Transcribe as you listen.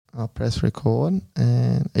I'll press record.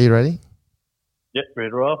 And are you ready? Yep, ready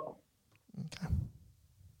to roll. Okay.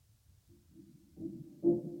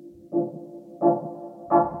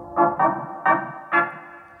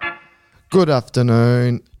 Good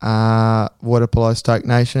afternoon, Water Polo Stoke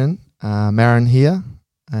Nation. Marin here,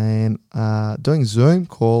 and doing Zoom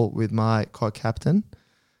call with my co-captain,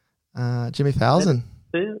 Jimmy Falzon.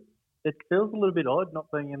 It feels a little bit odd not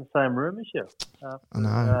being in the same room as you. I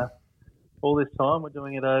know. All this time we're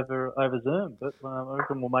doing it over Zoom, but I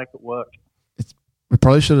reckon we'll make it work. We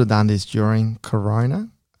probably should have done this during Corona,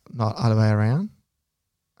 not other way around.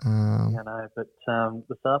 I know, but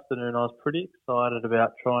this afternoon I was pretty excited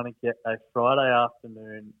about trying to get a Friday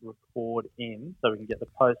afternoon record in so we can get the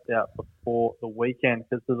post out before the weekend,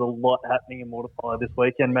 because there's a lot happening in Water Polo this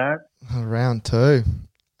weekend, Marin. Round two.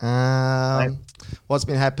 What's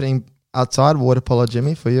been happening outside Water Polo,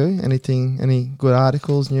 Jimmy, for you? Any good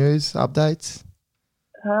articles, news, updates?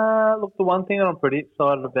 Look, the one thing that I'm pretty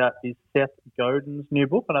excited about is Seth Godin's new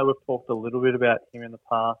book. I know we've talked a little bit about him in the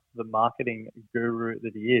past, the marketing guru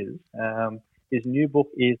that he is. His new book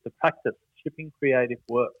is The Practice, Shipping Creative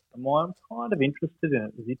Work. And why I'm kind of interested in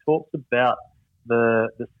it is he talks about the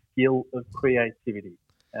skill of creativity.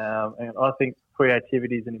 And I think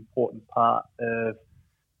creativity is an important part of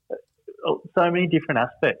so many different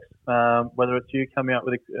aspects, whether it's you coming up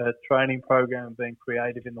with a training program and being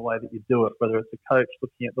creative in the way that you do it, whether it's a coach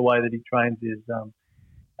looking at the way that he trains his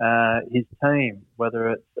team,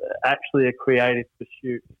 whether it's actually a creative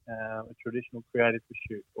pursuit, a traditional creative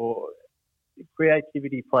pursuit, or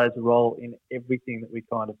creativity plays a role in everything that we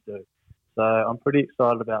kind of do. So I'm pretty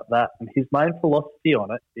excited about that. And his main philosophy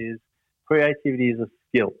on it is creativity is a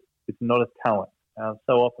skill. It's not a talent.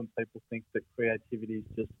 So often people think that creativity is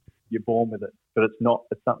just you're born with it, but it's not.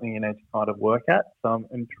 It's something you need to kind of work at. So I'm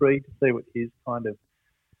intrigued to see what his kind of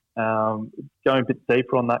going a bit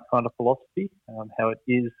deeper on that kind of philosophy, how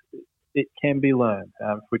it can be learned.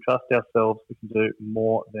 If we trust ourselves, we can do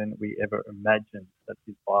more than we ever imagined. That's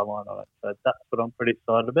his byline on it. So that's what I'm pretty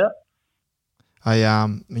excited about.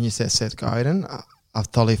 When you said Seth Godin, I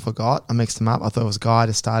totally forgot. I mixed him up. I thought it was a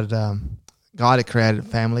guy that created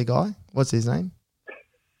Family Guy. What's his name?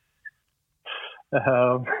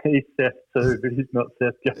 He's Seth too, but he's not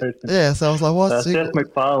Seth Godin. Yeah, so I was like, what's Seth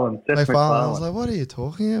MacFarlane. Seth MacFarlane. I was like, what are you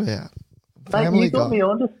talking about? Mate, you got me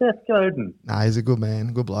onto Seth Godin. Nah, he's a good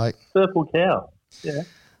man, good bloke. Purple Cow. Yeah.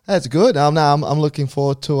 That's good. I'm looking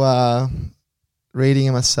forward to reading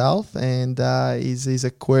him myself, and he's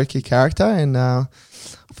a quirky character, and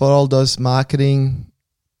for all those marketing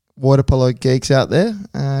water polo geeks out there,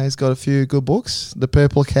 he's got a few good books. The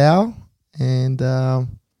Purple Cow, and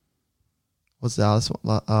what's the other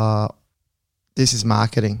one? This is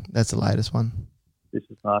Marketing. That's the latest one. This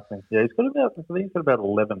is Marketing. Yeah, I think he's got about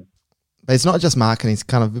 11. But it's not just marketing. It's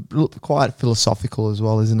kind of quite philosophical as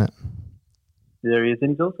well, isn't it? There he is.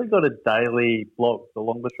 And he's also got a daily blog, the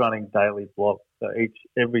longest running daily blog. So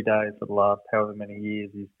every day for the last however many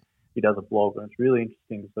years he does a blog, and it's really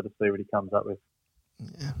interesting to sort of see what he comes up with.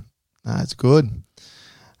 Yeah, it's good.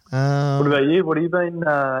 What about you? What have you been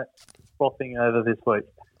frothing over this week?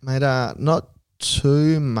 Mate, not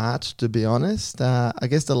too much, to be honest. I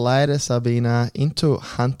guess the latest I've been into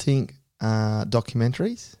hunting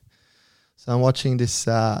documentaries. So I'm watching this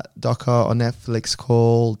doco on Netflix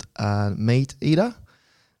called Meat Eater.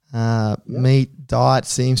 Meat diet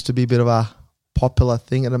seems to be a bit of a popular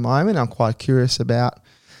thing at the moment. I'm quite curious about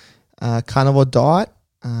carnivore diet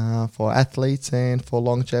for athletes and for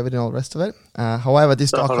longevity and all the rest of it. However,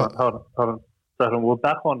 this doco... Hold on. So we're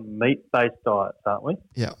back on meat-based diets, aren't we?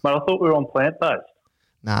 Yeah. But I thought we were on plant-based.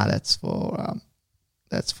 Nah, that's for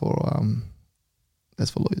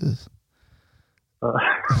losers.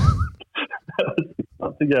 That was 6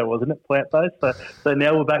 months ago, wasn't it? Plant-based. So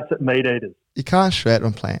now we're back to meat eaters. You can't shred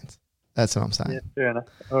on plants. That's what I'm saying. Yeah, fair enough.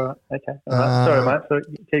 All right. Okay. All right. Sorry, mate. So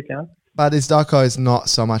keep going. But this doco is not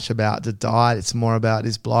so much about the diet. It's more about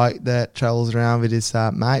this bloke that travels around with his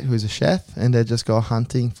mate who's a chef, and they just go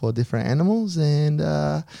hunting for different animals. And,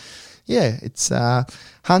 it's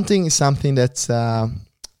hunting is something that's I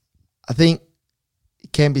think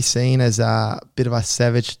it can be seen as a bit of a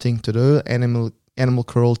savage thing to do, animal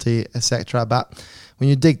cruelty, etc. But when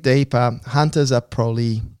you dig deeper, hunters are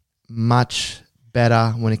probably much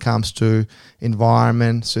better when it comes to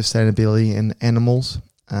environment, sustainability, and animals.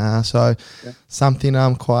 Something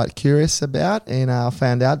I'm quite curious about, and I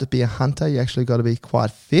found out to be a hunter, you actually got to be quite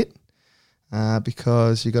fit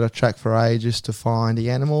because you got to track for ages to find the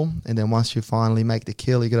animal, and then once you finally make the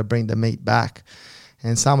kill, you got to bring the meat back.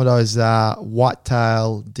 And some of those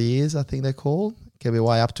white-tail deers, I think they're called, can be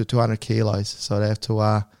way up to 200 kilos. So they have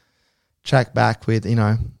to track back with,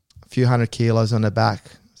 few hundred kilos on their back.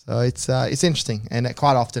 So it's interesting, and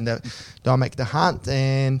quite often they'll make the hunt,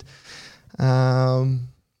 and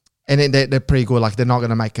then they're pretty good. Like they're not going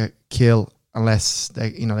to make a kill unless they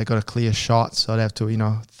got a clear shot. So they have to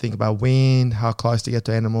think about wind, how close to get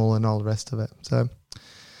to animal, and all the rest of it. So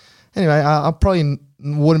anyway, I probably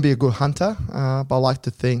wouldn't be a good hunter, but I like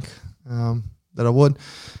to think that I would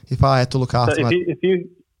if I had to look after. So if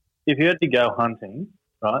you had to go hunting,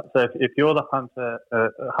 right? So if you're the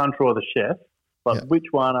hunter or the chef, which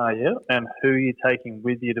one are you, and who are you taking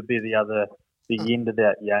with you to be the yin to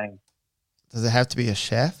that yang? Does it have to be a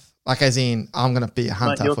chef? Like as in, I'm going to be a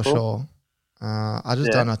hunter for sure. I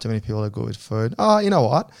just don't know too many people that are good with food. Oh, you know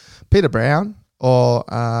what? Peter Brown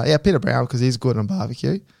Peter Brown, because he's good on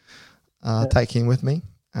barbecue. Take him with me.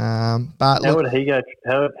 But how would he go?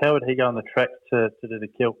 How would he go on the track to do the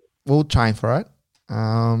kill? We'll train for it.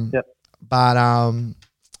 But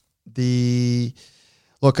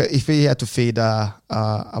if he had to feed a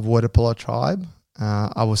water polo tribe,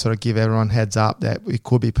 I would sort of give everyone heads up that we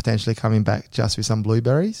could be potentially coming back just with some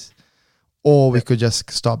blueberries, or we could just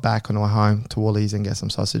stop back on our way home to Woolies and get some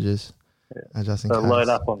sausages. Just in case. Load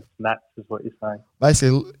up on snacks is what you're saying.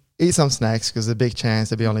 Basically, eat some snacks because there's a big chance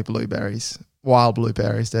there'll be only blueberries, wild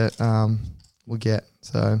blueberries that we'll get.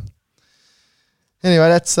 So anyway,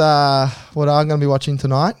 that's what I'm going to be watching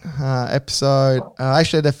tonight. Episode.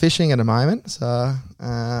 Actually, they're fishing at the moment, so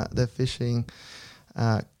they're fishing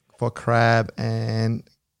for crab and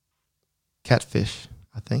catfish,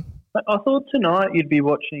 I think. I thought tonight you'd be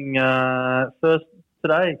watching first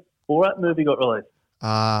today. Borat movie got released.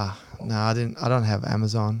 No, I didn't. I don't have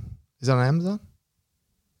Amazon. Is it on Amazon?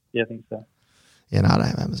 Yeah, I think so. Yeah, no, I don't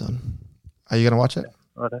have Amazon. Are you going to watch it? Yeah,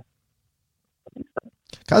 righto. I think so.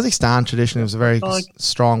 Kazakhstan traditionally was a very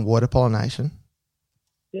strong water polo nation.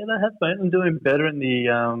 Yeah, they have been doing better in the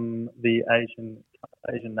Asian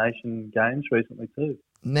nation games recently too.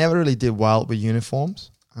 Never really did well with uniforms.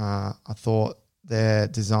 I thought their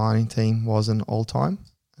designing team wasn't all time.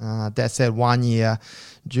 That said, 1 year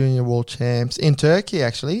junior world champs in Turkey.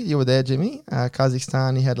 Actually, you were there, Jimmy.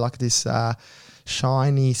 Kazakhstan. He had like this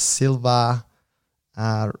shiny silver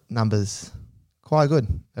numbers. Quite good.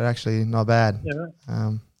 They're actually not bad. Yeah,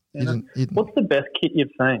 right. What's the best kit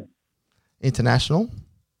you've seen? International?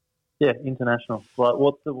 Yeah, international.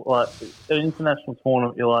 What's an international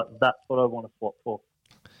tournament? You're like, that's what I want to swap for.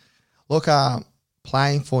 Look,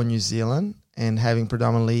 playing for New Zealand and having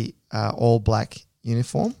predominantly all black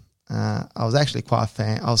uniform, I was actually quite a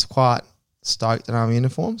fan. I was quite stoked in our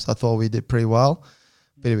uniforms. I thought we did pretty well.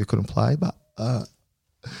 Pity we couldn't play, but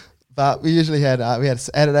we usually had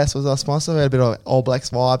Adidas was our sponsor. We had a bit of All Blacks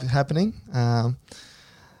vibe happening.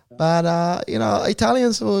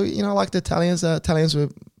 Italians were, like the Italians were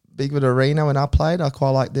big with Arena when I played. I quite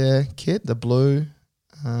liked their kit, the blue,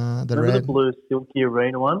 Remember red. the blue silky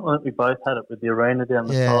Arena one? I think we both had it with the Arena down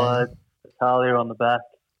the side, Italia on the back.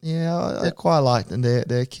 Yeah, I quite liked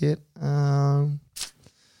their kit. That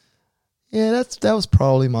was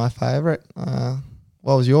probably my favourite.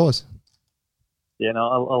 What was yours? Yeah,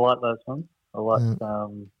 no, I like those ones. I liked, I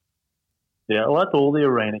liked all the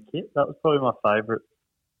Arena kit. That was probably my favourite,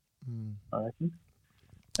 I reckon.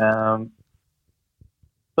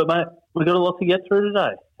 But mate, we've got a lot to get through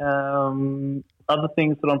today. Other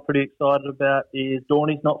things that I'm pretty excited about is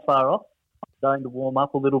Dorney's not far off. Starting to warm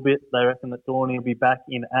up a little bit. They reckon that Dorney will be back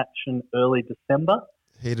in action early December.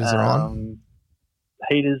 Heaters are on.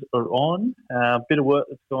 Heaters are on. A bit of work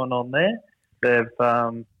that's going on there. They've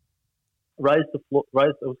raised the floor.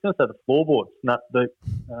 I was going to say the floorboards. No,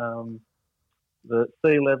 the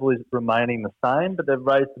sea level is remaining the same, but they've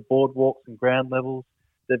raised the boardwalks and ground levels.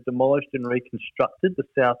 They've demolished and reconstructed the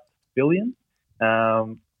South Pavilion.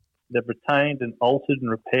 They've retained and altered and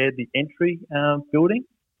repaired the entry building.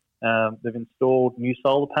 They've installed new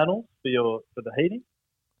solar panels for the heating.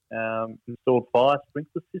 Installed fire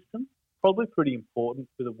sprinkler system. Probably pretty important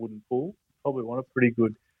for the wooden pool. Probably want a pretty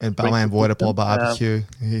good. And Balmain water polo barbecue.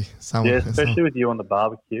 Especially with you on the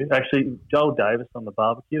barbecue. Actually, Joel Davis on the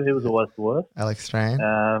barbecue. He was always the worst. Alex Strand.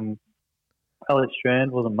 Alex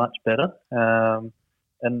Strand wasn't much better.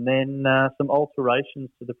 And then some alterations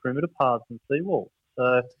to the perimeter paths and seawalls.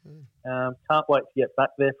 So can't wait to get back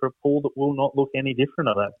there for a pool that will not look any different,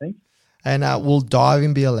 I don't think. And will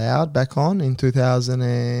diving be allowed back on in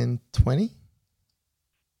 2020?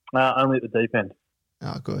 Only at the deep end.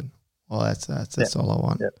 Oh, good. Well, that's all I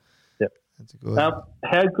want. Yep. That's good.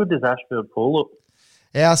 How good does Ashfield Pool look?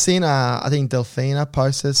 Yeah, I've seen. I think Delphina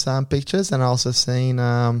posted some pictures, and I also seen.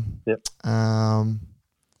 Some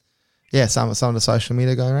of the social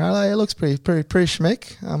media going around. It looks pretty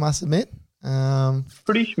schmick, I must admit.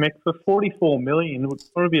 Pretty Schmick for 44 million would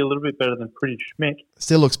probably be a little bit better than Pretty Schmick.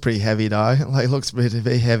 Still looks pretty heavy though. Like looks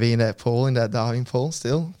pretty heavy in that pool, in that diving pool.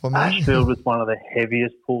 Still for me. Ashfield was one of the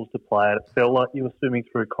heaviest pools to play at. It felt like you were swimming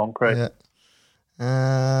through concrete. Yeah.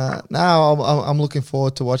 No, I'm looking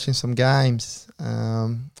forward to watching some games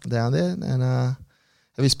down there. And have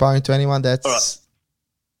you spoken to anyone that's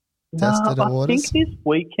tested the waters? I think this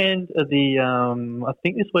weekend are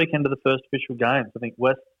the first official games. I think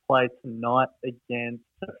West play tonight against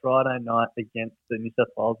Friday night against the New South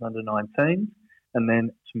Wales under-19s, and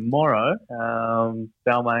then tomorrow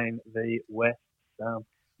Balmain v West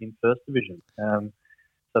in First Division. So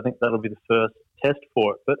I think that'll be the first test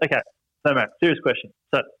for it. But okay. So, Matt, serious question.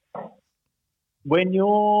 So, when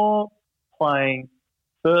you're playing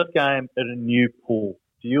first game at a new pool,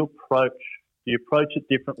 do you approach it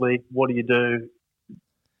differently? What do you do?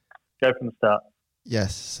 Go from the start.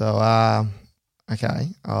 Yes. So,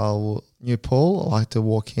 okay, new pool. I like to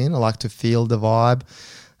walk in. I like to feel the vibe,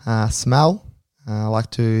 smell. I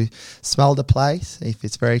like to smell the place. If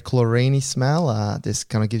it's very chlorine smell, this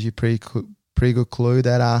kind of gives you pretty good clue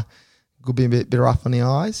that could be a bit rough on the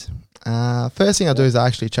eyes. First thing I do is I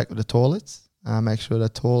actually check with the toilets. Make sure the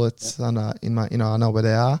toilets I know where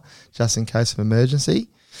they are, just in case of emergency.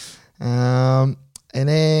 And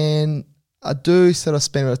then I do sort of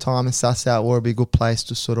spend a bit of time and suss out where would be a good place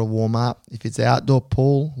to sort of warm up. If it's outdoor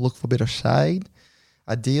pool, look for a bit of shade,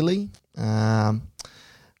 ideally. I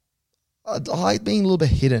like being a little bit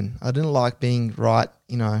hidden. I didn't like being right,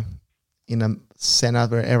 in a center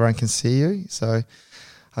where everyone can see you. So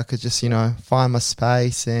I could just, find my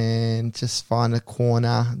space and just find a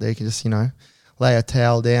corner that you can just, lay a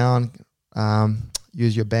towel down,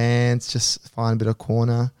 use your bands, just find a bit of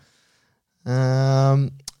corner.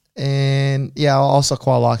 And yeah, I also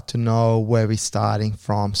quite like to know where we're starting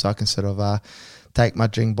from, so I can sort of take my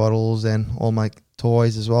drink bottles and all my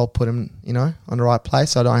toys as well, put them, on the right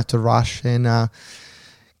place, so I don't have to rush and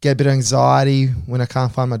get a bit of anxiety when I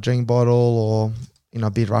can't find my drink bottle or,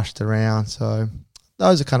 be rushed around. So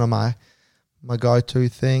those are kind of my go-to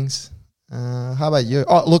things. How about you?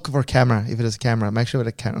 Oh, look for a camera. If it is a camera, make sure I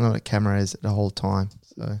know what a camera is the whole time.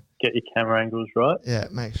 So get your camera angles right. Yeah,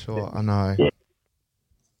 make sure I know. Yeah.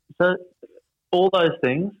 So all those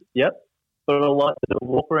things, yep. But I like to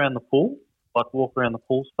walk around the pool. I like to walk around the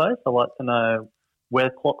pool space. I like to know where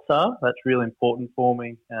clocks are. That's really important for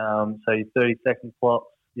me. So your 30-second clocks,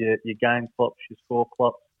 your game clocks, your score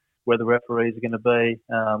clocks, where the referees are going to be,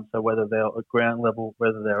 so whether they're at ground level,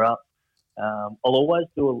 whether they're up. I'll always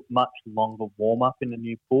do a much longer warm-up in the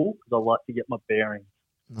new pool because I like to get my bearings.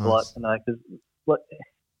 Nice. I like to know because,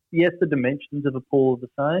 yes, the dimensions of a pool are the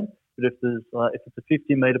same, but if it's a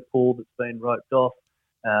 50-metre pool that's been roped off,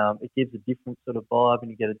 it gives a different sort of vibe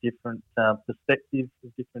and you get a different perspective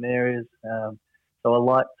of different areas. So I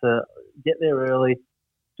like to get there early,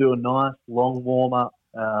 do a nice long warm-up,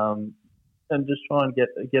 and just try and get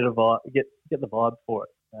a vibe, get the vibe for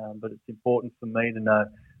it. But it's important for me to know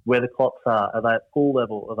where the clocks are. Are they at pool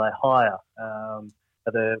level? Are they higher? Are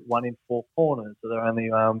they 1 in 4 corners? Are they only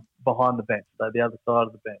behind the bench? Are they the other side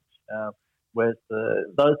of the bench? Where's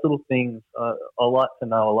those little things? I like to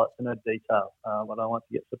know. I like to know detail. I don't like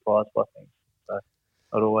to get surprised by things. So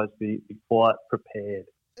I'd always be quite prepared.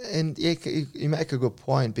 And yeah, you make a good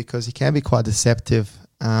point because it can be quite deceptive.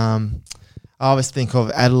 I always think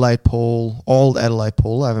of Adelaide Pool, old Adelaide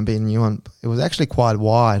Pool. I haven't been new one. It was actually quite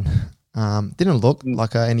wide. Didn't look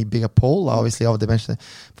like any bigger pool. Obviously, over dimension.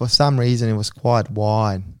 For some reason, it was quite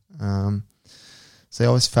wide. So I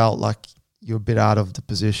always felt like you're a bit out of the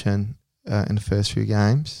position in the first few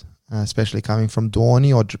games, especially coming from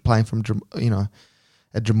Dorney or playing from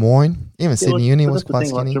at Drummoyne. Even Sydney Uni was quite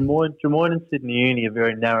skinny. Like Drummoyne and Sydney Uni are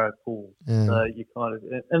very narrow pools. Yeah. So you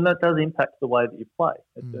and that does impact the way that you play.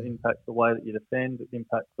 It impacts the way that you defend. It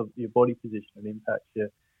impacts your body position. It impacts your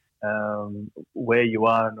where you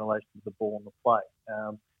are in relation to the ball and the play.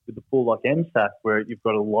 With a pool like MSAC, where you've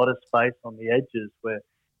got a lot of space on the edges, where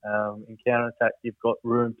in counter-attack you've got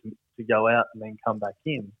room to go out and then come back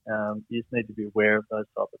in. You just need to be aware of those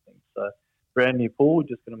type of things. So brand new pool,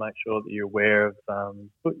 just going to make sure that you're aware of the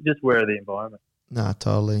environment. No,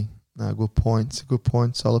 totally. No, good points. Good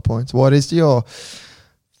points. Solid points. What is your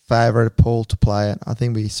favourite pool to play at? I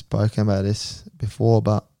think we've spoken about this before,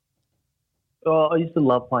 but I used to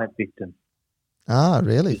love playing at Bicton. Ah,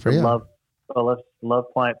 really? I love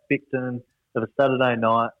playing at Bicton. Of a Saturday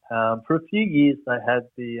night. For a few years, they had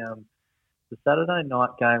the Saturday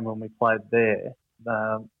night game when we played there.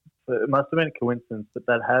 It must have been a coincidence, but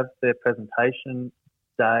they'd have their presentation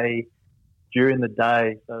day during the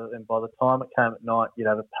day. So, and by the time it came at night, you'd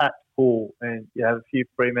have a packed pool, and you have a few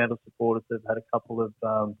Fremantle supporters that had a couple of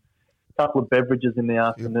beverages in the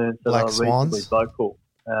afternoon, so Black they were reasonably Swans. vocal.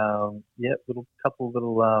 Couple of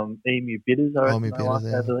little emu bitters, I reckon Emu they like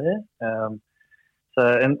bitters, over there.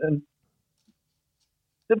 And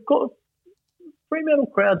they've got Fremantle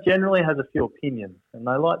crowd generally has a few opinions, and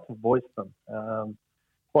they like to voice them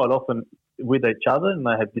quite often with each other, and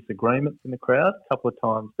they have disagreements in the crowd. A couple of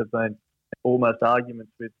times there've been almost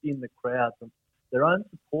arguments within the crowd from their own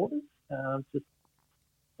supporters. Just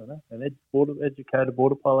I don't know, an educated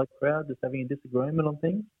border polo crowd just having a disagreement on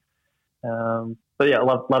things. But yeah, I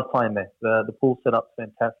love playing there. The pool setup's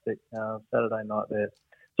fantastic. Saturday night there,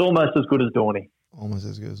 it's almost as good as Dorney. Almost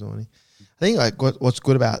as good as Dorney. I think like what's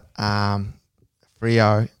good about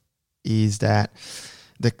Freo is that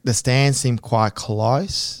the stands seem quite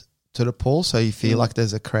close to the pool, so you feel like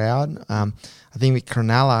there's a crowd. I think with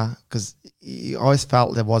Cronulla, because you always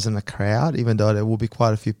felt there wasn't a crowd, even though there will be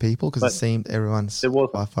quite a few people, because it seemed everyone's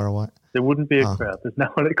quite far away. There wouldn't be a crowd. There's no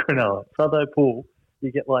one at Cronulla. Southo Pool,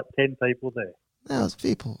 you get like 10 people there. No, there was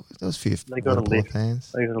people. There was a few. They got a lift.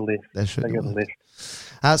 Fans. They got a lift. They got a lift.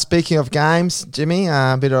 Speaking of games, Jimmy,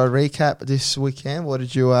 a bit of a recap this weekend. What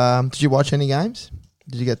did you watch any games?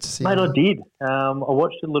 Did you get to see? Mate, I did. I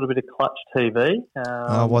watched a little bit of Clutch TV.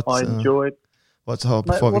 I enjoyed. What's the whole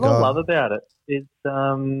before we go? What I love about it is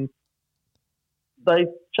they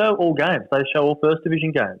show all games. They show all first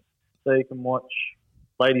division games, so you can watch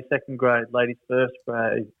ladies second grade, ladies first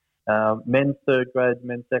grade, men's third grade,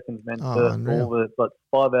 men's second, men's first. Unreal. All the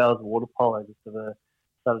 5 hours of water polo just for the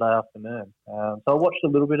Saturday afternoon. So I watched a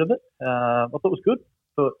little bit of it. I thought it was good.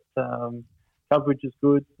 Coverage is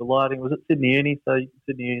good. The lighting was at Sydney Uni, so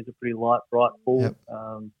Sydney Uni is a pretty light, bright pool. Yep.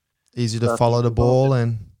 Easy to follow the ball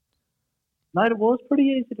and. Mate, it was pretty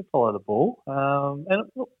easy to follow the ball, and it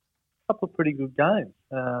was a couple of pretty good games.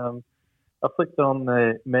 I flicked on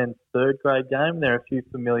the men's third grade game. There are a few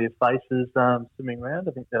familiar faces swimming around.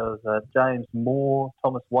 I think there was James Moore,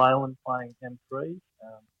 Thomas Whalen playing M3.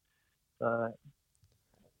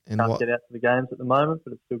 Can't get out to the games at the moment,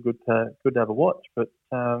 but it's still good to have a watch. But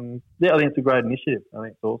I think it's a great initiative. I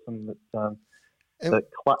think it's awesome that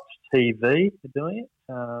Clutch TV are doing it.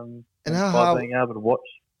 And by being able to watch.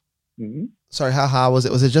 Mm-hmm. Sorry, how hard was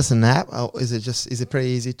it? Was it just an app, or is it pretty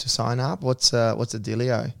easy to sign up? What's the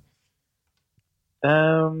dealio?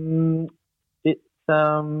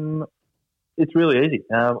 It's really easy.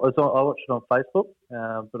 I watched it on Facebook,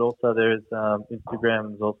 but also there's Instagram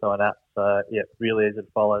and there's also an app. So yeah, really easy to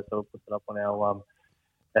follow. So we'll put it up on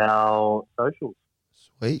our socials.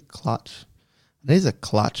 Sweet, Clutch. There's a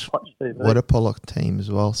Clutch water polo team as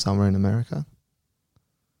well somewhere in America.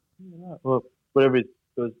 Yeah, well, whatever it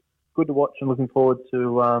was good to watch and looking forward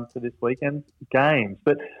to this weekend's games.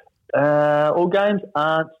 But all games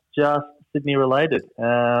aren't just Sydney related.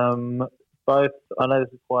 Both, I know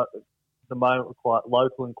this is quite, at the moment, we're quite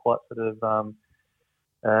local and quite sort of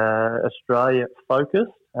Australia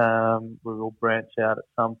focused. We will branch out at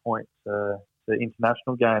some point to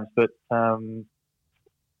international games. But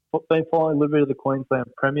been following a little bit of the Queensland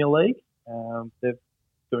Premier League. They're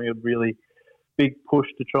doing a really big push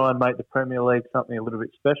to try and make the Premier League something a little bit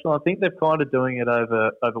special. I think they're kind of doing it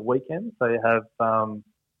over weekends. So you have, I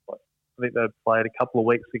think they played a couple of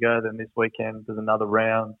weeks ago. Then this weekend there's another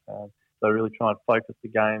round. So really try and focus the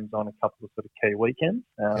games on a couple of sort of key weekends.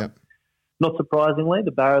 Not surprisingly,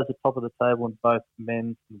 the Barras are top of the table in both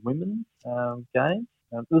men's and women's games.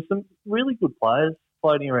 There's some really good players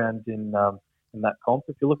floating around in that comp.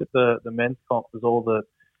 If you look at the men's comp, there's all the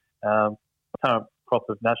current crop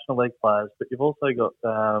of National League players, but you've also got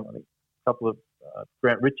I think a couple of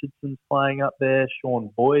Grant Richardson's playing up there, Sean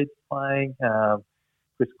Boyd's playing,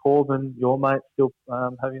 Chris Corbin, your mate, still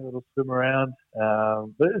having a little swim around.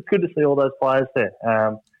 But it's good to see all those players there.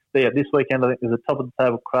 So yeah, this weekend I think there's a top of the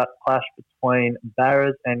table clash between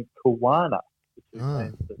Barras and Kawana, the two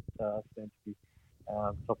teams that seem to be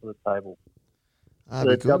top of the table.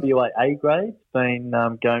 The WA A grade's been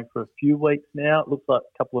going for a few weeks now. It looks like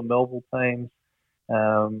a couple of Melville teams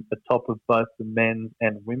atop of both the men's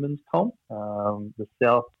and women's comp. The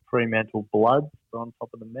South Fremantle Bloods are on top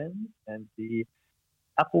of the men's, and the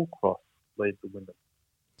Applecross lead the women.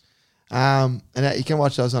 And you can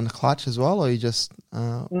watch those on the Clutch as well, or you just...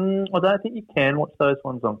 I don't think you can watch those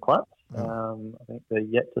ones on Clutch. I think they're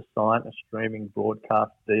yet to sign a streaming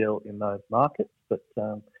broadcast deal in those markets. But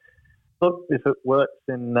look, if it works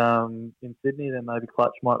in Sydney, then maybe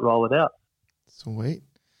Clutch might roll it out. Sweet.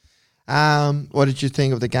 What did you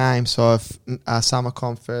think of the game? So, if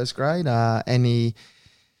Summercom first grade, any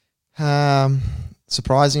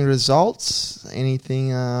surprising results?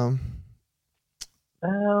 Anything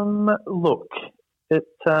Look, it.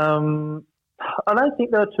 I don't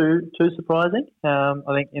think they're too surprising.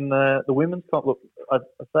 I think in the women's comp, look, I'd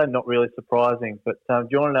say not really surprising. But do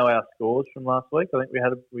you want to know our scores from last week? I think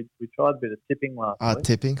we tried a bit of tipping last week.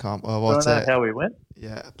 Tipping comp. Oh, Do you what's want to know that? how we went?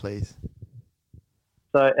 Yeah, please.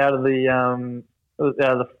 So out of the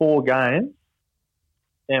 4 games,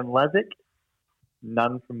 Sam Lazic,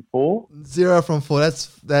 none from 4. 0 from 4.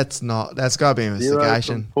 That's got to be an 0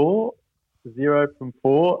 investigation. from 4. 0 from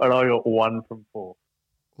 4, and I got 1 from 4.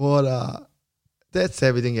 What? That's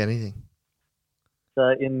everything, anything. So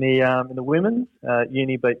in the women's,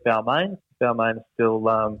 Uni beat Balmain. Balmain is still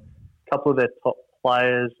a couple of their top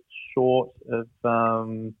players short of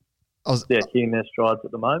hitting their strides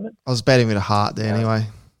at the moment. I was betting with a heart there anyway.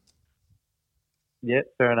 Yeah,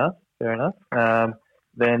 fair enough.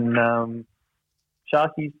 Then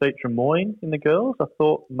Sharkies beat Drummoyne in the girls. I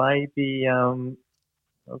thought maybe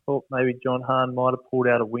John Hahn might have pulled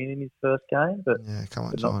out a win in his first game, but yeah, come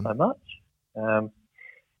on, but John. not so much.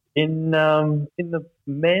 In the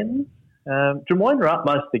men's, Drummoyne were up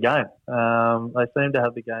most of the game. They seemed to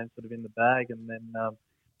have the game sort of in the bag, and then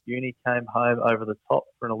Uni came home over the top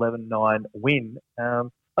for an 11-9 win.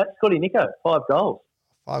 Scotty Nico, 5 goals.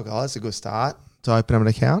 5 goals, that's a good start to open up an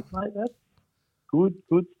account. Mate, that's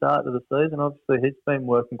good start to the season. Obviously, he's been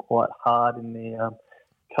working quite hard in the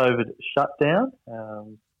COVID shutdown,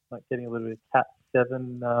 like getting a little bit of Cat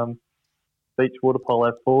 7 beach water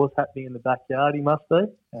polo 4s happening in the backyard, he must be.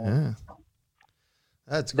 Yeah.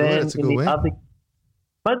 That's good. That's a good win.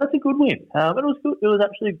 Mate, that's a good win. It was good. It was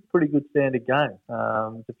actually a pretty good standard game.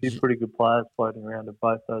 There's a few pretty good players floating around in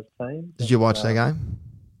both those teams. Did you watch that game?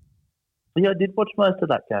 Yeah, I did watch most of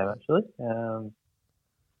that game, actually.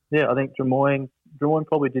 I think Drummoyne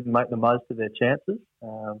probably didn't make the most of their chances.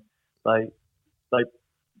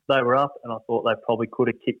 They were up, and I thought they probably could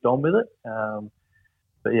have kicked on with it.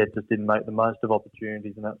 But yeah, just didn't make the most of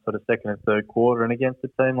opportunities in that sort of second and third quarter. And against a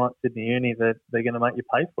team like Sydney Uni, they're going to make you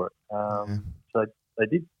pay for it. So they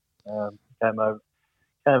did. Came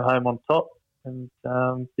home on top, and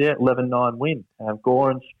 11-9 win.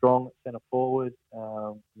 Goran strong at centre forward.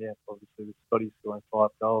 Obviously the Scotties scoring 5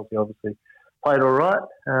 goals. He obviously played all right.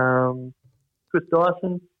 Chris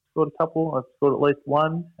Dyson scored a couple. I've scored at least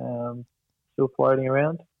 1. Still floating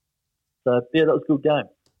around. So yeah, that was a good game.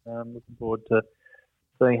 Looking forward to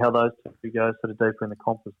seeing how those two go sort of deeper in the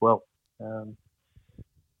comp as well.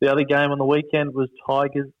 The other game on the weekend was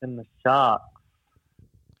Tigers and the Sharks.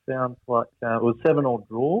 Sounds like it was 7-7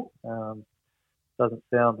 draw. Doesn't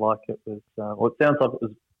sound like it was. It sounds like it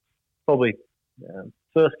was probably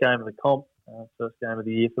first game of the comp, first game of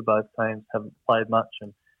the year for both teams. Haven't played much,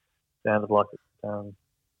 and sounded like it.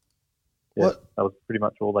 That was pretty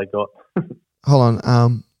much all they got. Hold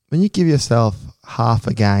on. When you give yourself half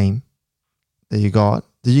a game that you got,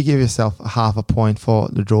 did you give yourself half a point for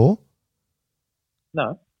the draw?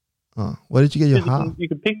 No. Oh, where did you get your half? You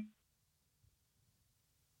can pick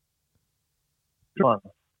one.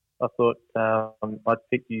 I thought I'd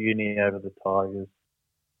pick Uni over the Tigers.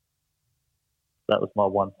 That was my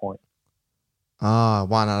 1 point. 1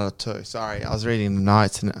 out of 2. Sorry, I was reading the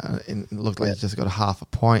notes and it looked like you just got a half a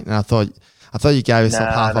point, and I thought you gave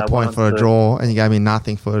yourself half a point for a draw, and you gave me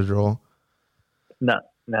nothing for a draw. No.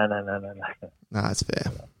 No, that's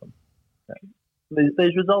fair.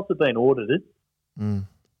 These results have been audited. No,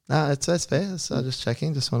 that's fair. So just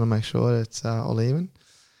checking. Just want to make sure it's all even.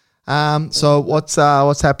 So what's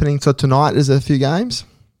happening? So tonight is there a few games?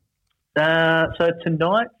 So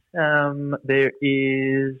tonight there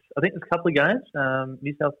is, I think there's a couple of games.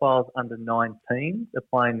 New South Wales under 19. They're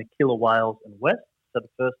playing the Killer Whales and West. So the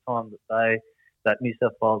first time that New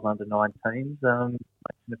South Wales under 19s makes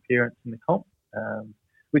an appearance in the comp.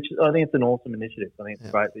 Which I think it's an awesome initiative. I think it's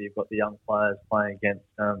great that you've got the young players playing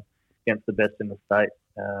against the best in the state.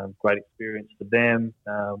 Great experience for them.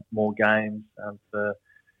 More games for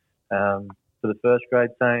the first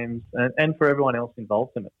grade teams and for everyone else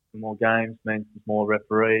involved in it. More games means more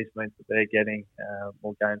referees, means that they're getting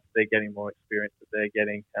more games, they're getting more experience that they're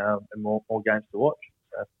getting, and more games to watch.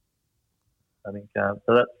 So I think so.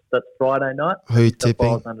 That's Friday night. Who are you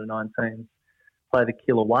tipping? Under 19s play the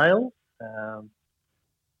Killer Whales.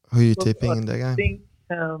 Who are you tipping in the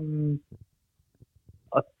game?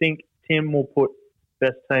 I think Tim will put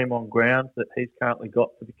best team on ground that he's currently got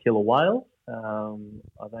for the Killer Whales.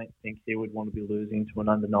 I don't think he would want to be losing to an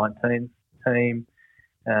under 19s team.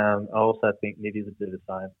 I also think Nitty's a bit of the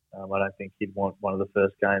same. I don't think he'd want one of the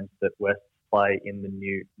first games that West play in the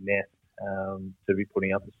new nest to be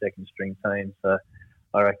putting up a second string team. So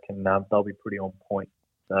I reckon they'll be pretty on point.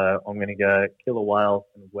 So I'm going to go Killer Whales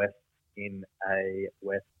and West in a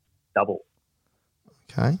West double.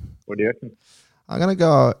 Okay. What do you reckon? I'm going to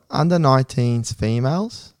go under 19s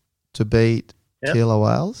females to beat Yep. Killer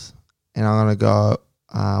Whales. And I'm going to go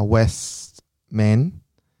West men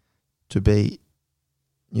to beat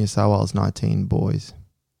New South Wales 19 boys.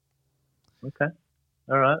 Okay.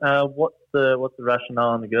 All right. What's the rationale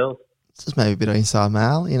on the girls? It's just maybe a bit of inside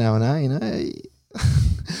mail. You never know,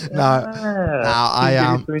 No,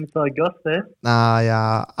 Some inside goss there.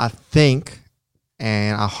 I think,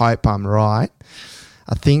 and I hope I'm right,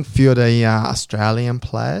 I think a few of the Australian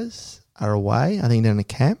players are away. I think they're in a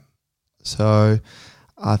camp. So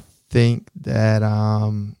I think that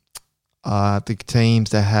the teams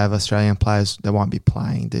that have Australian players, they won't be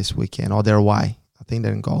playing this weekend, or they're away. I think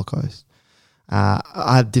they're in Gold Coast.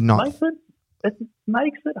 I did not. It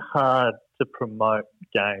makes it hard to promote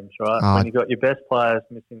games, right? When you got your best players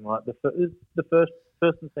missing, like the first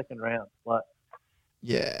and second round, like.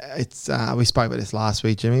 Yeah, it's we spoke about this last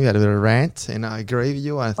week, Jimmy. We had a bit of a rant, and I agree with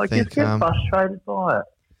you. I think just get frustrated by it.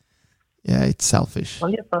 Yeah, it's selfish. I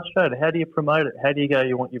get frustrated. How do you promote it? How do you go,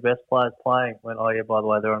 you want your best players playing when, by the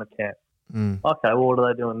way, they're on a camp? Okay, well, what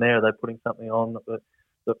are they doing there? Are they putting something on that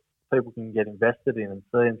people can get invested in and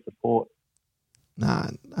see and support? Nah,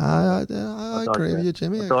 I agree with you,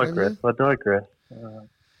 Jimmy. I digress.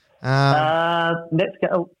 Next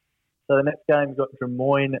game. So the next game, we've got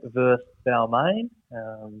Drummoyne versus Balmain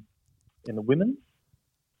in the women's.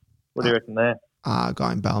 What do you reckon there?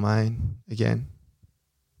 Going Balmain again.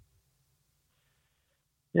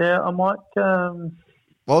 Yeah, I might. What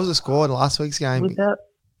was the score in last week's game? I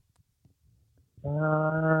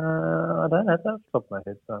don't have that off the top of my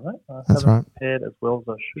head, so mate. That's right. Prepared as well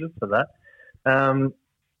as I should have for that.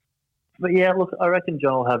 But yeah, look, I reckon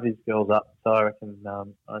John will have his girls up. So I reckon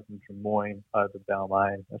Drummoyne over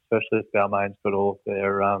Balmain, especially if Balmain's got all of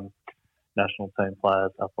their national team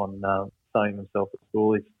players up on showing themselves at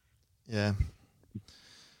schoolies. Yeah.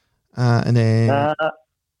 And then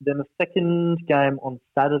the second game on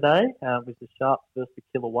Saturday was the Sharks versus the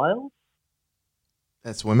Killer Whales.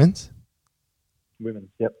 That's women's?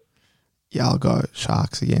 Women's, yep. Yeah, I'll go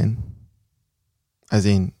Sharks again. As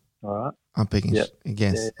in, all right. I'm picking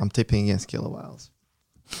against. Yeah. I'm tipping against Killer Whales.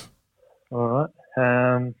 All right.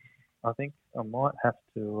 I think I might have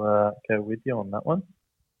to go with you on that one.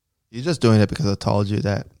 You're just doing it because I told you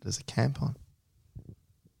that there's a camp on,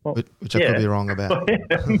 which I could be wrong about. I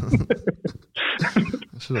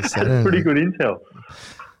should have said it. Pretty good intel.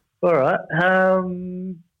 All right.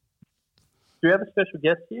 Do you have a special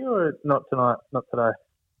guest here or not tonight? Not today.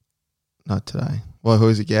 Not today. Well,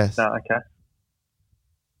 who's a guest? No, okay.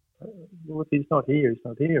 Well, if he's not here,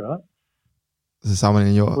 right? Is there someone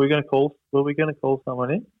in your? Were we going to call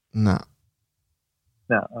someone in? No.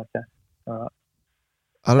 No. Okay. All right.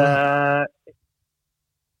 I don't know.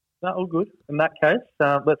 No, all good. In that case,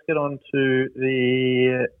 let's get on to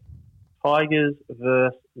the Tigers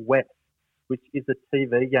versus West, which is a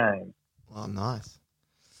TV game. Oh, nice.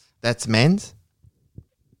 That's men's?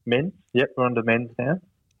 Men's. Yep, we're on to men's now.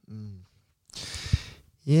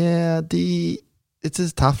 Yeah, it's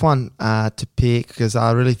a tough one to pick because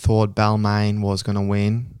I really thought Balmain was going to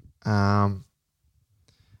win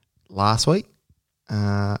last week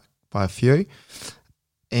by a few.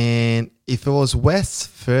 And if it was West's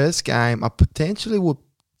first game, I potentially would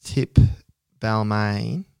tip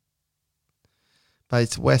Balmain. But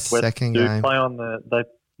it's West's second game. They play on the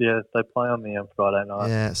Friday night.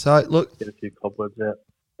 Yeah, so look. Get a few cobwebs out.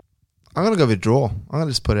 I'm going to go with a draw. I'm going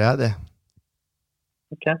to just put it out there.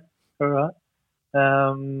 Okay, all right.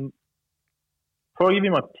 Before I give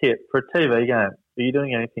you my tip, for a TV game, are you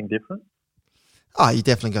doing anything different? Oh, you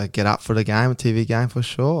definitely got to get up for the game, a TV game for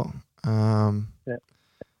sure. I'm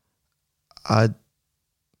going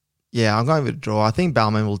with a draw. I think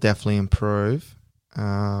Balmain will definitely improve,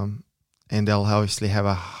 and they'll obviously have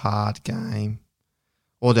a hard game.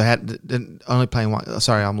 Or they're only playing one.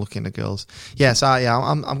 Sorry, I'm looking at girls. Yeah, so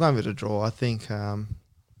I'm going with a draw. I think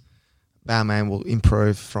Balmain will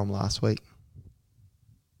improve from last week.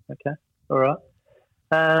 Okay, all right.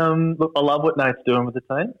 Look, I love what Nate's doing with the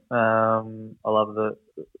team. I love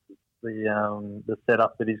the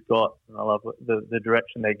setup that he's got, and I love the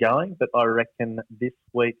direction they're going. But I reckon this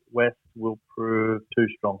week West will prove too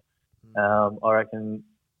strong. I reckon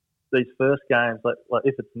these first games, like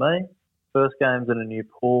if it's me, first games in a new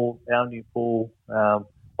pool, our new pool, I'd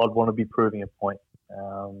want to be proving a point.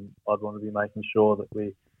 I'd want to be making sure that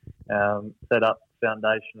we set up the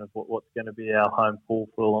foundation of what's going to be our home pool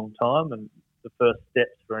for a long time. And the first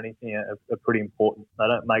steps for anything are pretty important. They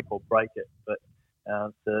don't make or break it, but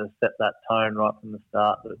to set that tone right from the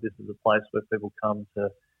start that this is a place where people come to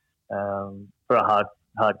for a hard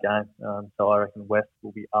game. So I reckon West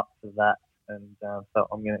will be up for that. and so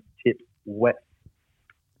I'm going to tip West.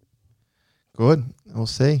 Good. We'll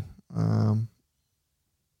see.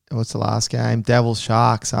 What's the last game? Devils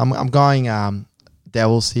Sharks. I'm going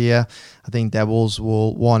Devils here. I think Devils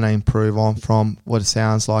will want to improve on from what it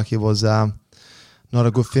sounds like it was not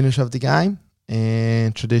a good finish of the game,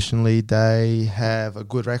 and traditionally they have a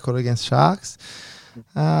good record against Sharks.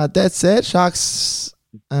 That said, Sharks,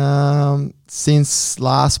 since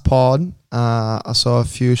last pod, I saw a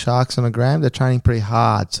few Sharks on the gram. They're training pretty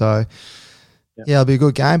hard, so yeah, it'll be a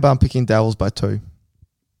good game, but I'm picking Devils by 2.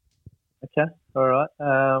 Okay, all right.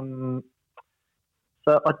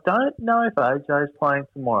 So I don't know if AJ's playing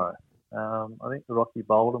tomorrow. I think the Rocky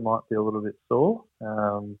Boulder might be a little bit sore.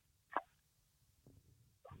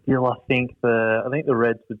 Still, I think the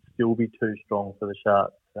Reds would still be too strong for the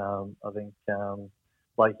Sharks. I think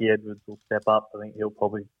Blakey Edwards will step up. I think he'll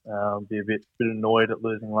probably be a bit annoyed at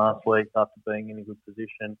losing last week after being in a good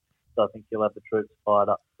position. So I think he'll have the troops fired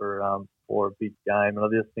up for a big game. And I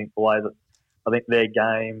just think the way that I think their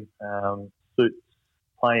game suits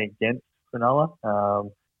playing against Cronulla.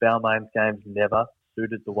 Balmain's game's never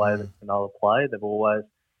suited the way that Cronulla play. They've always,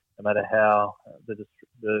 no matter how the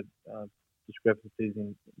discrepancies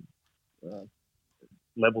in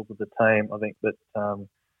levels of the team, I think that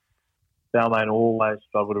Balmain always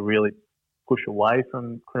struggle to really push away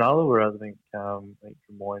from Cronulla, whereas I think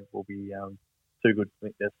Drummoyne will be too good. I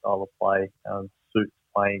think their style of play suits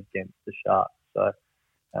playing against the Sharks. So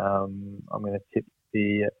I'm going to tip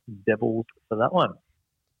the Devils for that one.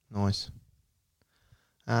 Nice.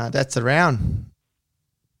 That's a round.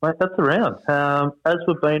 Mate, that's a round. As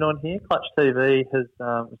we've been on here, Clutch TV has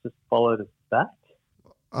just followed us back.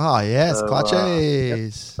 Oh, yes, so, Clutchies.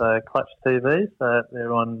 Yep. So Clutch TV, so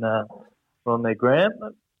they're on their gram.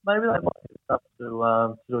 Maybe they might get up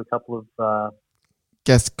to do a couple of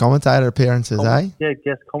guest commentator appearances, eh? Yeah,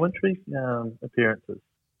 guest commentary appearances.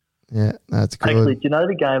 Yeah, that's good. Actually, do you know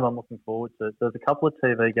the game I'm looking forward to? There's a couple of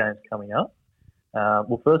TV games coming up.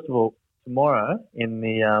 Well, first of all, tomorrow in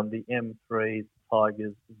the M3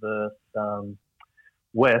 Tigers versus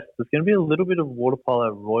West, there's going to be a little bit of water polo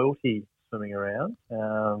royalty swimming around.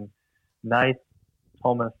 Nate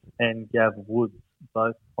Thomas and Gav Woods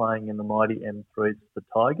both playing in the mighty M3s for the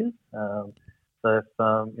Tigers. So if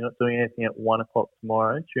you're not doing anything at 1 o'clock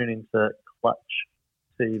tomorrow, tune into Clutch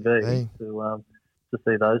TV to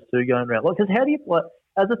see those two going around. Because how do you play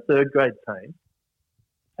as a third grade team?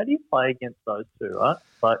 How do you play against those two, right?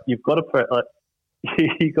 Like you've got to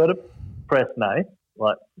you've got to press Nate,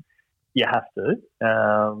 like you have to.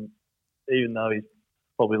 Even though he's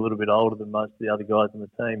probably a little bit older than most of the other guys on the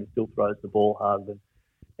team, he still throws the ball harder than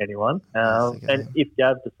anyone. And if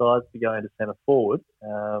Gav decides to go into centre forward,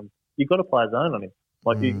 you've got to play a zone on him.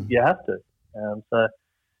 Like you have to. So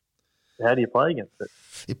how do you play against it?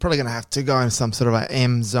 You're probably going to have to go in some sort of an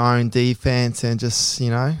M zone defense and just,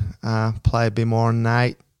 play a bit more on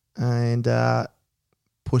Nate and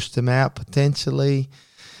push them out potentially.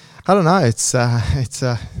 I don't know. It's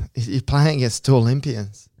you're playing against two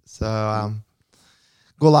Olympians. So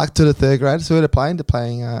good luck to the third graders. Who are they playing? They're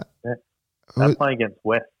playing. They're playing against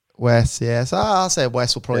West. West, yeah. So I'll say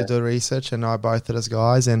West will probably do research and know both of those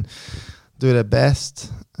guys and do their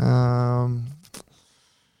best. It's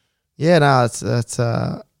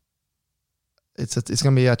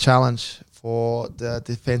going to be a challenge for the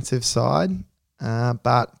defensive side,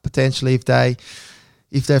 but potentially if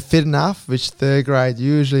they're fit enough, which third grade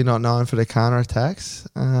usually not known for their counter attacks,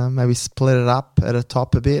 maybe split it up at the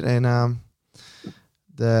top a bit and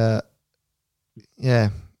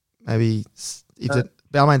maybe if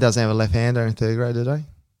Balmain doesn't have a left hander in third grade, do they?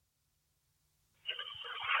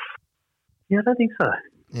 Yeah, I don't think so.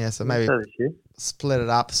 Yeah, so maybe split it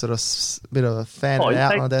up, sort of a bit of a fan it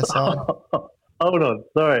out on their side. Hold on,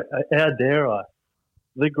 sorry. How dare I?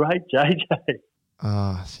 The great JJ.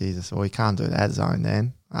 Oh, Jesus. Well, you can't do that zone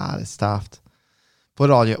then. It's stuffed. Put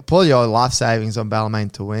your life savings on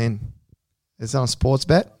Balmain to win. Is it on sports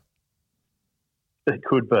bet? It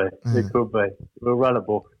could be. It could be. We'll run a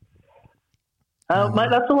book. Mate,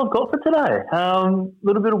 that's all I've got for today. A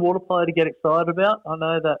little bit of water polo to get excited about. I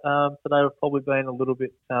know that today we've probably been a little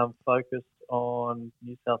bit focused on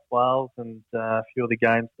New South Wales and a few of the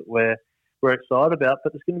games that we're excited about,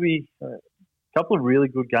 but there's going to be a couple of really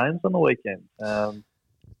good games on the weekend,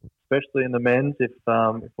 especially in the men's if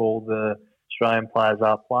all the Australian players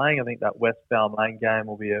are playing. I think that West Balmain game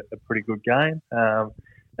will be a pretty good game. And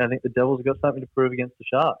I think the Devils have got something to prove against the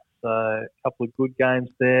Sharks. So a couple of good games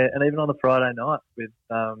there. And even on the Friday night with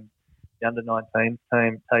the under-19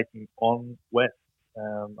 team taking on West,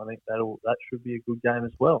 I think that should be a good game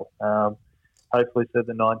as well. hopefully see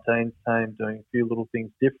the 19s team doing a few little things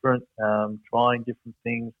different, trying different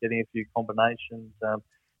things, getting a few combinations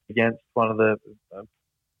against one of the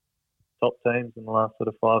top teams in the last sort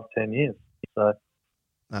of 5-10 years. So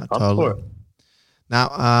I'm totally. for it.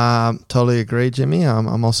 No, totally agree, Jimmy.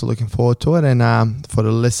 I'm also looking forward to it. And for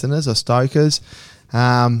the listeners or stokers,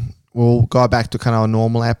 we'll go back to kind of a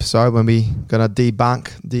normal episode when we're going to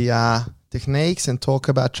debunk the techniques and talk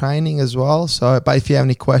about training as well. So, but if you have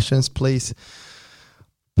any questions, please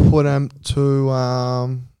put them to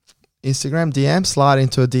Instagram DM, slide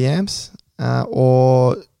into DMs,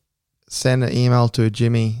 or send an email to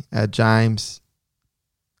Jimmy at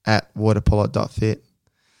james@waterpolo.fit.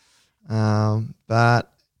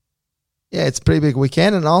 But yeah, it's a pretty big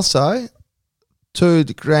weekend, and also 2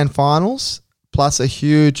 grand finals plus a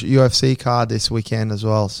huge UFC card this weekend as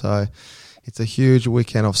well. So it's a huge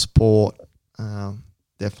weekend of sport.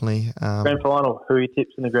 Definitely. Grand final. Who are your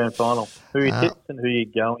tips in the grand final? Who are your tips and who are you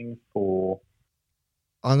going for?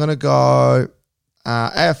 I'm gonna go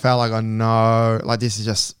AFL. I got no, like, this is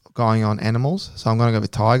just going on animals, so I'm gonna go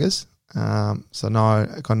with Tigers. So no,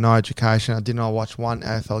 I got no education. I did not watch one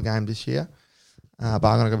AFL game this year, but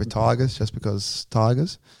I'm going to go with Tigers just because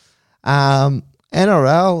Tigers.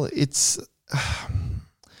 NRL,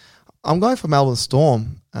 I'm going for Melbourne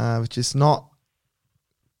Storm, which is not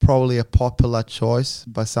probably a popular choice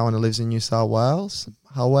by someone who lives in New South Wales.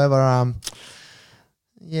 However, I'm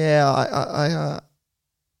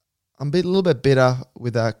a little bit bitter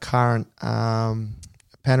with our current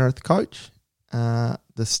Penrith coach.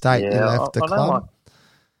 The state he left the club.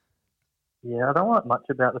 I don't like much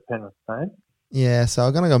about the Penrith team. Yeah, so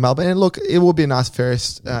I'm going to go Melbourne. And look, it would be a nice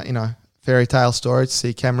fairy tale story to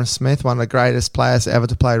see Cameron Smith, one of the greatest players ever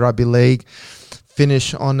to play rugby league,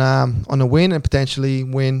 finish on a win and potentially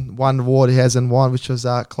win one award he hasn't won, which was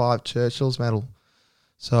Clive Churchill's medal.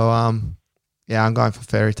 So, I'm going for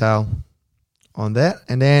fairy tale on that.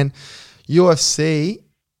 And then UFC,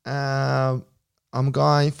 I'm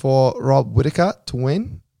going for Rob Whittaker to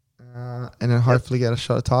win and then hopefully get a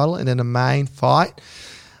shot at title. And then the main fight,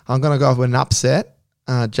 I'm going to go with an upset.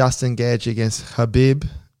 Justin Gaethje against Khabib.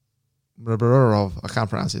 I can't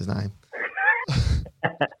pronounce his name.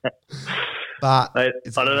 But I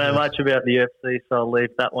don't know much about the UFC, so I'll leave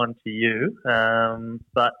that one to you.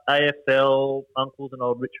 But AFL, uncles and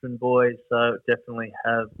old Richmond boys, so definitely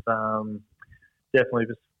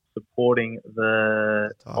just supporting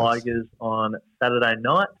the Tigers on Saturday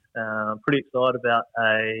night. Pretty excited about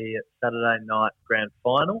a Saturday night grand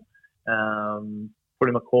final.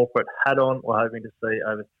 Putting my corporate hat on, we're hoping to see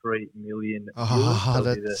over 3 million viewers. Oh,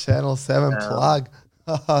 the Channel 7 plug.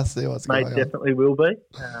 See what's going on. Definitely will be.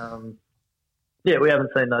 We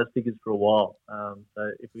haven't seen those figures for a while.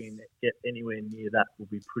 So if we can get anywhere near that, we'll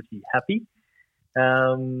be pretty happy.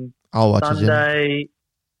 I'll watch Sunday.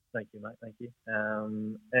 Thank you, mate. Thank you.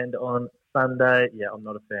 And on Sunday, I'm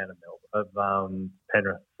not a fan of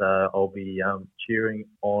Penrith, so I'll be cheering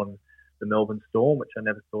on the Melbourne Storm, which I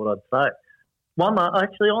never thought I'd say. One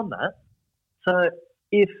actually on that. So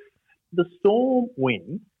if the Storm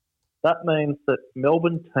win, that means that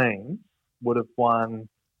Melbourne teams would have won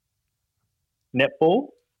netball,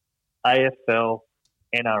 AFL,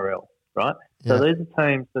 NRL, right? Yeah. So these are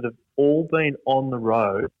teams that have all been on the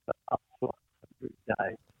road for up to 100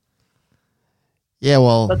 days. Yeah,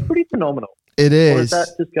 well, that's pretty phenomenal. It is. Or does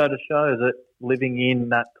that just go to show that living in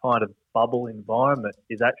that kind of bubble environment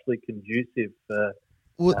is actually conducive for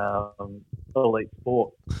elite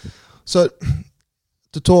sport? So,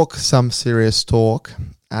 to talk some serious talk,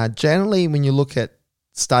 generally when you look at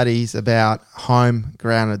studies about home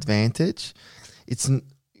ground advantage, it's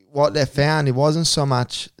what they found. It wasn't so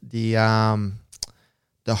much the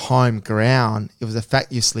home ground; it was the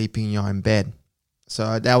fact you're sleeping in your own bed.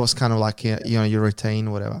 So that was kind of like your routine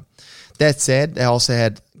or whatever. That said, they also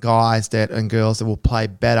had guys and girls that will play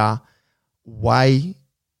better way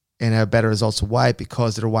and have better results away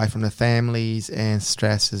because they're away from their families and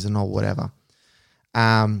stresses and all whatever.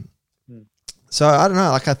 So I don't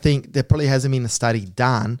know. Like, I think there probably hasn't been a study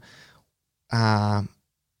done, and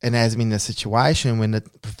there hasn't been a situation when the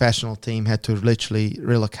professional team had to literally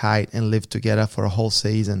relocate and live together for a whole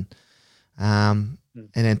season. And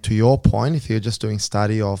then to your point, if you're just doing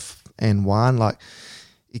study of N1, like,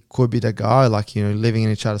 it could be the go, like, living in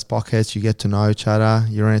each other's pockets, you get to know each other,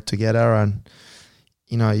 you're in it together, and,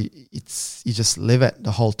 you just live it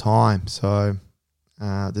the whole time. So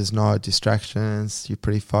there's no distractions, you're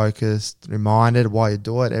pretty focused, reminded why you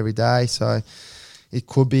do it every day. So it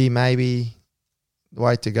could be maybe the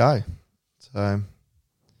way to go. So,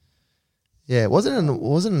 yeah,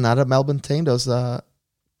 wasn't another Melbourne team that was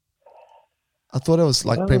I thought it was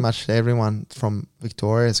like Yeah. pretty much everyone from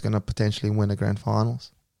Victoria is going to potentially win the grand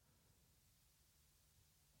finals.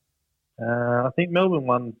 I think Melbourne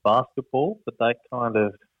won basketball, but they kind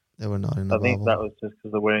of, They were not in the I think bubble. that was just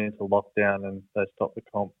because they went into lockdown and they stopped the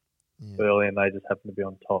comp Yeah. early and they just happened to be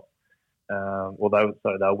on top. They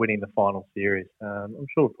were winning the final series. I'm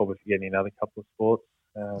sure we'll probably be getting another couple of sports.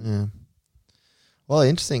 Yeah. Well,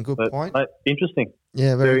 interesting. Good But, point. mate, interesting.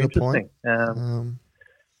 Yeah, very good interesting. point.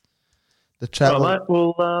 The All travel. right, mate.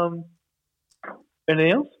 Well,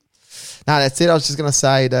 anything else? No, that's it. I was just going to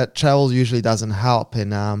say that travel usually doesn't help.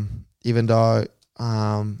 And even though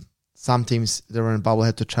some teams that were in bubble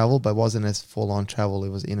had to travel, but it wasn't as full-on travel. It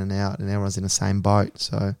was in and out, and everyone's in the same boat.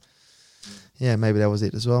 So, yeah, maybe that was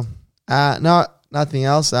it as well. No, nothing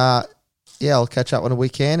else. Yeah, I'll catch up on the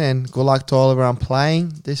weekend, and good luck to all everyone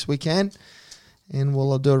playing this weekend. And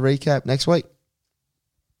we'll do a recap next week.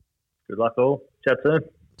 Good luck all. Chat soon.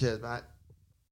 Cheers, mate.